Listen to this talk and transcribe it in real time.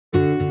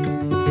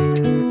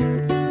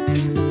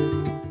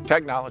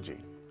Technology,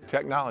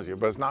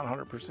 but it's not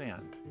 100%.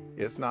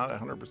 It's not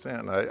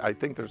 100%. I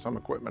think there's some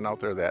equipment out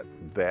there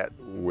that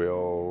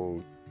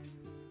will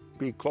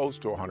be close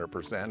to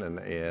 100%,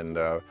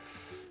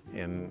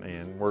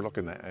 and we're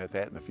looking at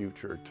that in the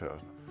future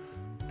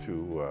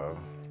to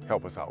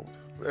help us out.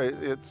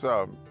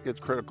 It's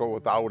critical.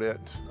 Without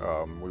it,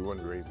 we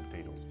wouldn't be raising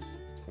potatoes.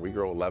 We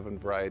grow 11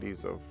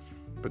 varieties of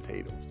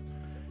potatoes,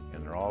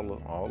 and they're all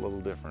a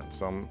little different.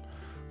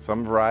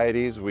 Some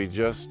varieties we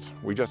just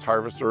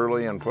harvest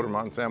early and put them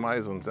on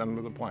semis and send them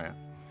to the plant.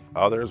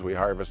 Others we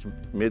harvest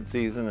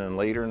mid-season and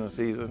later in the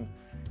season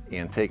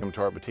and take them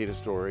to our potato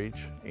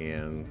storage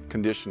and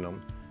condition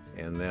them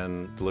and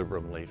then deliver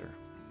them later.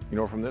 You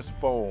know, from this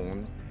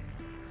phone,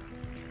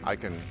 I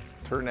can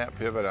turn that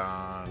pivot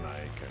on,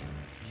 I can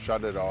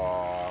shut it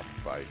off,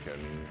 I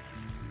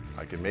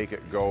can make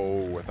it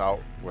go without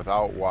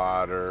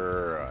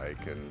water, I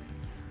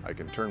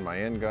can turn my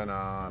end gun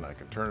on, I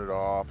can turn it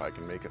off, I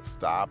can make it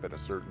stop at a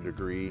certain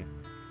degree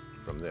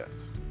from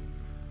this.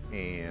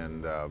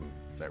 And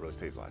that really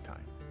saves a lot of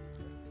time.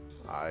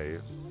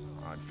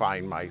 I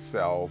find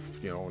myself,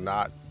 you know,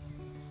 not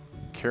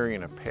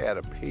carrying a pad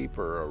of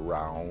paper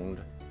around.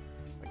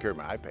 I carry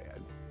my iPad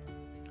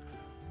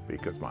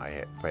because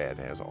my iPad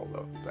has all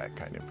that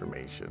kind of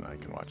information. I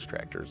can watch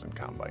tractors and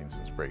combines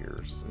and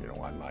sprayers, you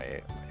know, on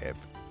my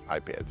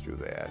iPad through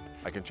that.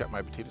 I can check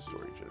my potato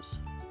storages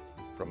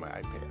from my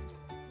iPad.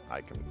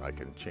 I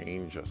can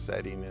change a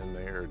setting in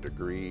there,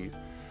 degrees,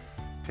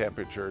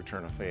 temperature,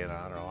 turn a fan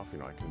on or off. You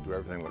know, I can do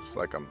everything. Looks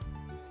like I'm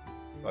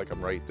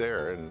right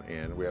there.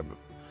 And we have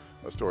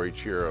a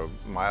storage here a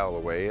mile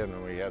away, and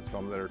then we have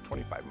some that are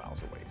 25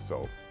 miles away.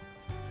 So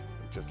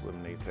it just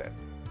eliminates that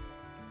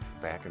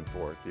back and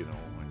forth, you know,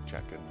 and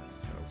checking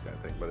and those kind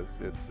of things. But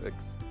it's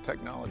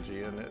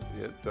technology, and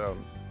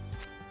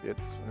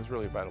it's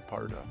really a vital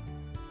part of the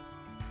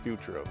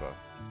future of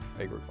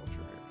agriculture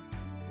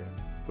here. Yeah.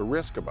 The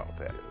risk about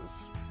that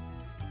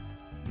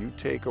is you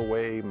take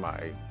away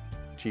my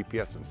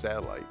GPS and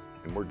satellite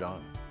and we're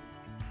done.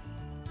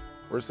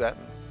 We're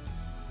setting.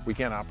 We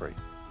can't operate.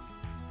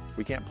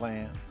 We can't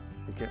plan.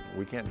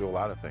 We can't do a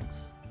lot of things.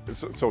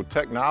 So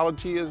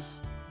technology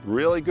is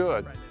really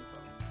good,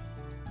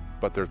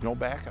 but there's no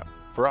backup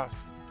for us.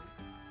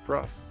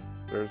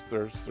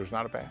 There's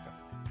not a backup.